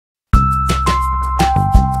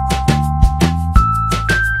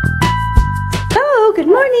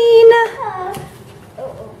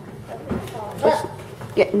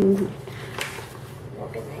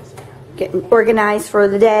Getting organized for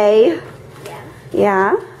the day.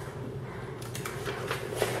 Yeah.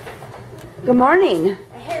 Good morning.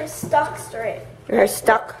 My hair is stuck straight. Your hair's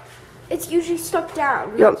stuck? It's usually stuck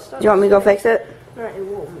down. Do you want me to go fix it? No, it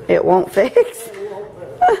won't. It won't fix? It won't.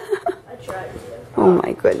 I tried to. Oh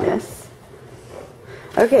my goodness.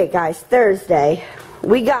 Okay guys, Thursday.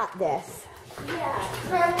 We got this.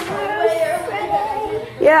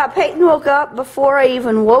 Yeah, Peyton woke up before I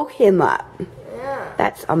even woke him up. Yeah.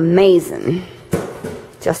 That's amazing.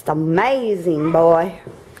 Just amazing, boy.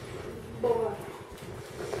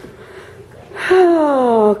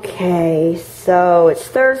 Okay, so it's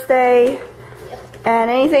Thursday.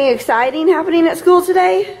 And anything exciting happening at school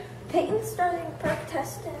today? Peyton's starting park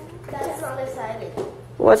testing. That's not exciting.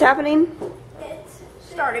 What's happening? It's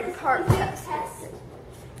starting park testing.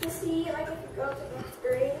 You see, like if you go to next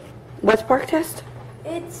grade. What's park test?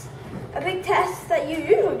 It's a big test that you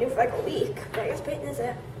usually do for like a week, but I guess Peyton is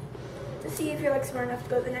it. To see if you're like smart enough to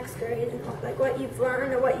go to the next grade and like what you've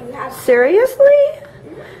learned or what you have. Seriously?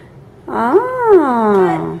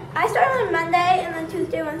 Oh. But I started on Monday and then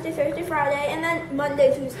Tuesday, Wednesday, Thursday, Friday, and then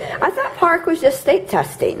Monday, Tuesday. I thought park was just state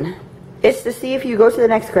testing. It's to see if you go to the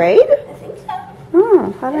next grade? I think so.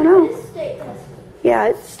 Oh, I don't know. It is state testing. Yeah,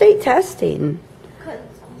 it's state testing. Because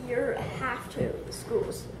you have to, the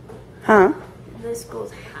schools. Huh? The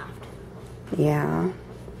schools have to. Yeah.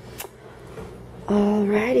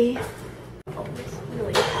 Alrighty. Oh, this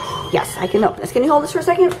really Yes, I can open this. Can you hold this for a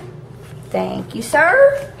second? Thank you,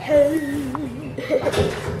 sir.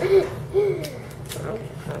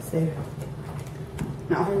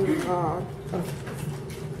 No.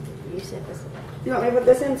 You said this. You want me to put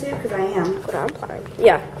this in too? Because I am. What I'm playing.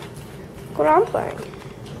 Yeah. What I'm playing.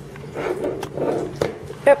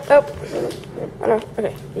 Yep. Oh no.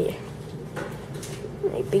 Okay. Yeah.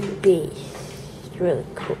 My baby. It's really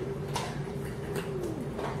cool.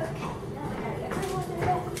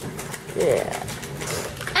 Yeah.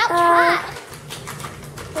 Hot.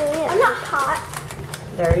 I'm not hot.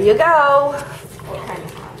 There you go.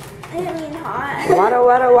 I didn't mean hot.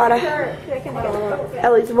 Water. Sure.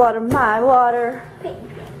 Ellie's water, my water.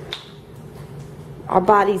 Our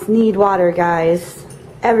bodies need water, guys.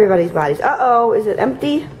 Everybody's bodies. Uh-oh, is it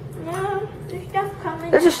empty? No, there's stuff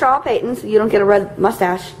coming. There's a straw, Peyton, so you don't get a red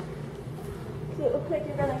mustache. It looks like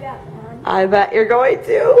you're gonna get one. I bet you're going to.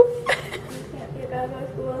 You're gonna go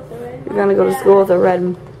to school with a red You're gonna go to school with a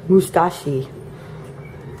red mustache.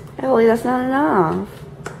 Ellie, that's not enough.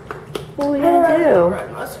 What are we gonna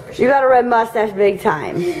do? You got a red mustache big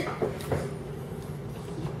time.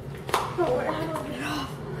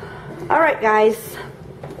 Alright, guys.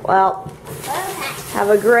 Well, have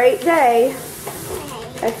a great day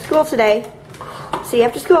at school today. See you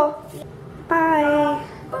after school. Bye.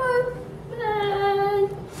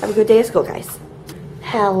 Have a good day at school, guys.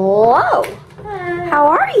 Hello. How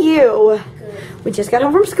are you? We just got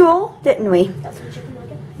home from school, didn't we?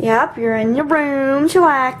 Yep, you're in your room,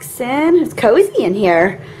 chillaxing. It's cozy in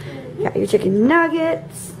here. Got your chicken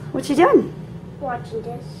nuggets. What you doing? Watching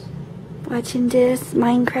this. Watching this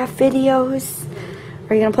Minecraft videos.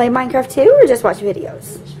 Are you gonna play Minecraft too, or just watch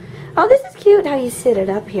videos? Oh, this is cute how you sit it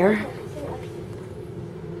up here.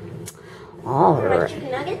 All right. Chicken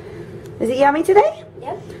nugget? Is it yummy today?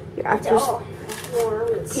 Yep. Your after Warm.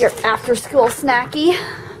 your after school snacky.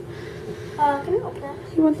 Can you open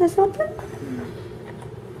it? You want this open?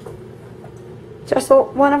 Just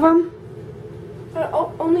one of them?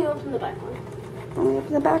 Only open the back one. Only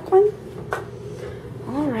open the back one?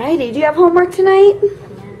 Alrighty. Do you have homework tonight?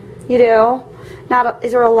 You do?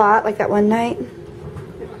 Is there a lot like that one night?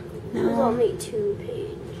 There's only 2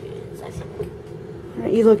 pages, I think.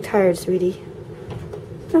 Alright, you look tired, sweetie.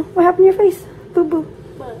 Oh, what happened to your face? Boo boo.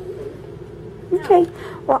 Okay.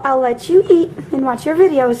 Well, I'll let you eat and watch your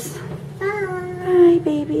videos. Bye,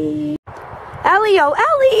 baby. Ellie, oh,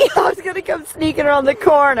 Ellie! I was gonna come sneaking around the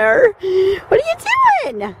corner. What are you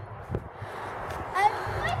doing?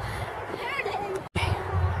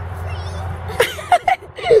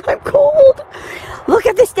 I'm cold. Look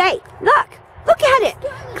at this day. Look at it.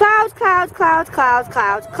 Clouds, clouds, clouds, clouds,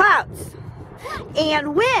 clouds, clouds.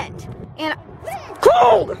 And wind. And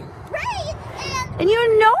cold. And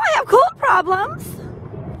you know I have cold problems.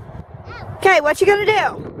 Okay, what you gonna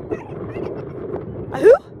do?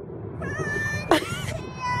 Who?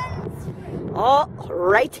 All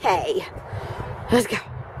righty. Let's go.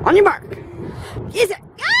 On your mark. Is it?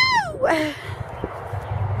 Go!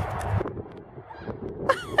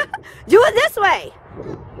 Do it this way.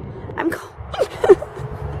 I'm cold.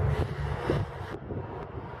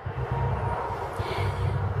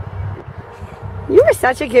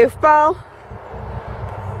 such a goofball.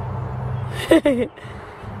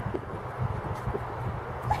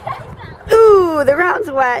 Ooh, the ground's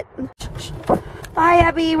wet. Bye,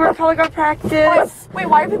 Abby. We're color guard practice. Wait,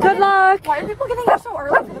 why are people Good luck. Why are people getting here so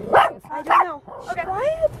early for the practice? I don't know. Okay.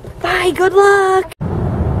 Quiet. Bye. Good luck.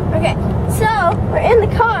 Okay, so we're in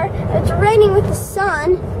the car. It's raining with the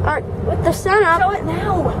sun, or with the sun up. Show it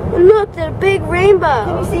now. And look, there's a big rainbow.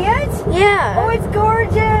 Can you see it? Yeah. Oh, it's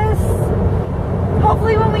gorgeous.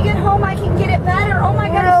 Hopefully when we get home I can get it better. Oh my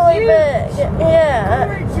god, Really it's huge. big. Yeah.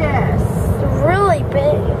 Gorgeous. It's really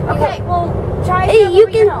big. Okay, well, try Hey, again you when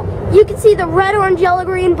we get home. can see the red, orange, yellow,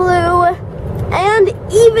 green, blue, and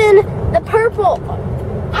even the purple.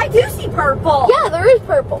 I do see purple. Yeah, there is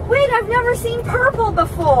purple. Wait, I've never seen purple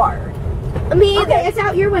before. Me either. Okay, it's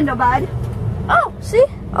out your window, bud. Oh, see?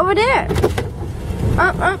 Over there.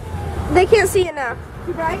 They can't see it now.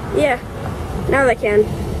 You right? Yeah. Now they can.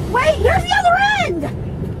 Wait, here's the other end.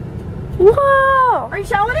 Whoa. Are you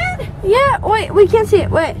showing it? Yeah, wait, we can't see it.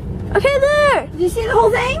 Wait. Okay, there. Did you see the whole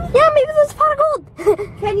thing? Yeah, maybe that's a pot of gold.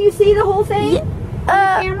 Can you see the whole thing?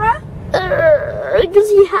 Camera? Because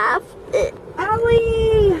you have it.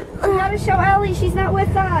 Ellie! We gotta show Ellie, she's not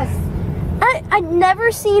with us. I've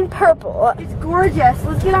never seen purple. It's gorgeous.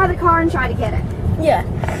 Let's get out of the car and try to get it. Yeah.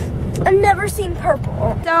 I've never seen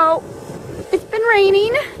purple. So, it's been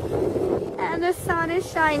raining, and the sun is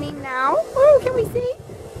shining now. Oh, can we see?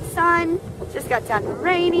 Sun just got done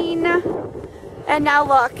raining. And now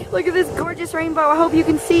look at this gorgeous rainbow. I hope you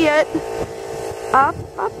can see it. Up,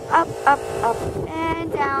 up, up, up, up,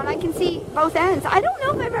 and down. I can see both ends. I don't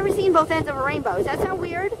know if I've ever seen both ends of a rainbow. Does that sound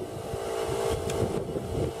weird?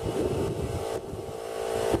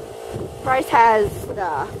 Bryce has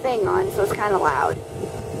the thing on, so it's kind of loud.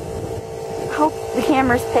 I hope the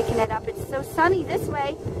camera's picking it up. It's so sunny this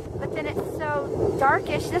way, but then it's so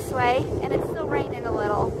darkish this way, and it's still raining a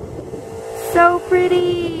little. So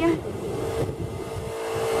pretty.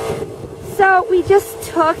 So we just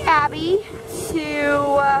took Abby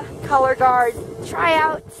to color guard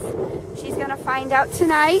tryouts. She's gonna find out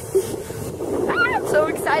tonight. I'm so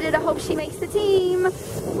excited. I hope she makes the team.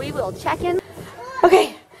 We will check in.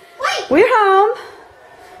 Okay, we're home.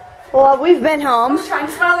 Well, we've been home. I was trying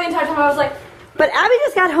to smile the entire time. I was like, But Abby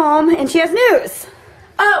just got home and she has news.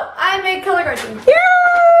 oh, I made color guard team.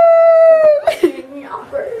 Yay!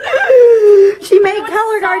 She made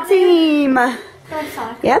color guard team.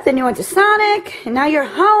 Yep, then you went to Sonic, and now you're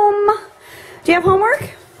home. Do you have homework?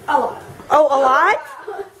 A lot. Oh, a lot?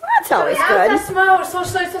 Well, that's always good.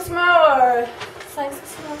 Socialize the smoke. I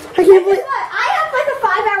can't believe I have like a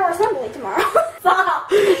 5-hour assembly tomorrow. Stop.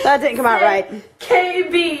 that didn't come out right.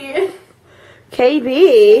 KB.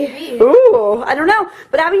 KB? Ooh, I don't know.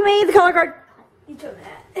 But Abby made the color guard. You told me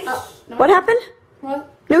that. Oh, no. What happened?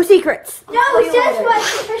 What? No secrets. No, it's just what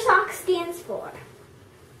her sock stands for.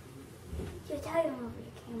 You're telling them over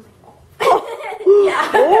your camera.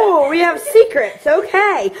 Yeah. Oh, we have secrets.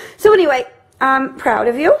 Okay. So anyway, I'm proud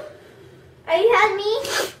of you. Are you had me?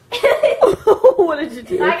 What did you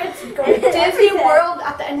do? I get to go to Disney World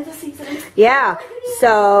at the end of the season. Yeah.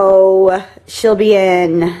 So she'll be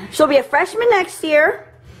a freshman next year.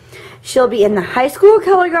 She'll be in the high school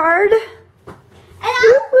color guard. And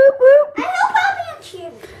Whoop, whoop, whoop. I hope I'll be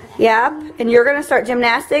on cheerleading. Yep. And you're gonna start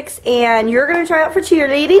gymnastics, and you're gonna try out for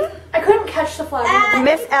cheerleading. I couldn't catch the flag.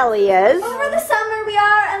 Miss Ellie is. Over the summer we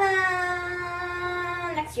are, and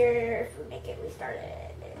then next year, if we make it, we start it.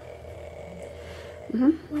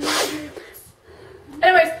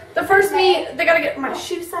 Anyways, the first meet, they gotta get my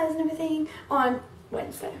shoe size and everything on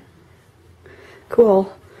Wednesday.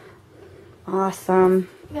 Cool. Awesome.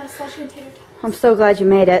 Yeah, slushy and tater tots. I'm so glad you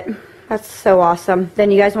made it. That's so awesome.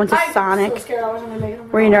 Then you guys went to Sonic. I'm so scared I wasn't gonna make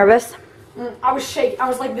it. Were you nervous? I was shaking. I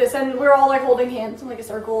was like this, and we were all like holding hands in like a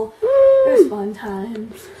circle. It was fun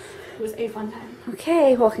times. It was a fun time.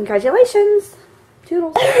 Okay, well, congratulations.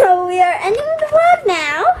 Toodles. So we are ending the vlog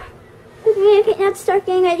now. We're going to start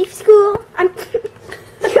getting ready for school. I'm go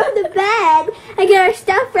to bed. I get our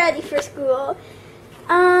stuff ready for school.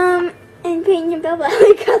 And Peyton and Bella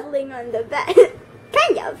are cuddling on the bed.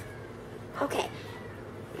 Kind of. Okay.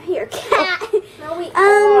 Here, cat. No, we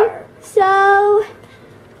are. So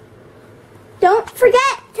don't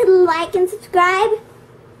forget to like and subscribe.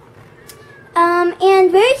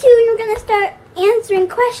 And very soon we're gonna start answering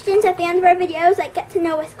questions at the end of our videos, like get to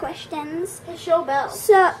know us questions. Show bell.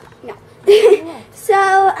 So no. So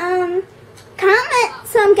comment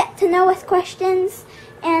some get to know us questions,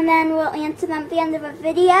 and then we'll answer them at the end of a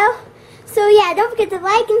video. So yeah, don't forget to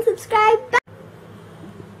like and subscribe. Bye.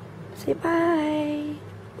 Say bye.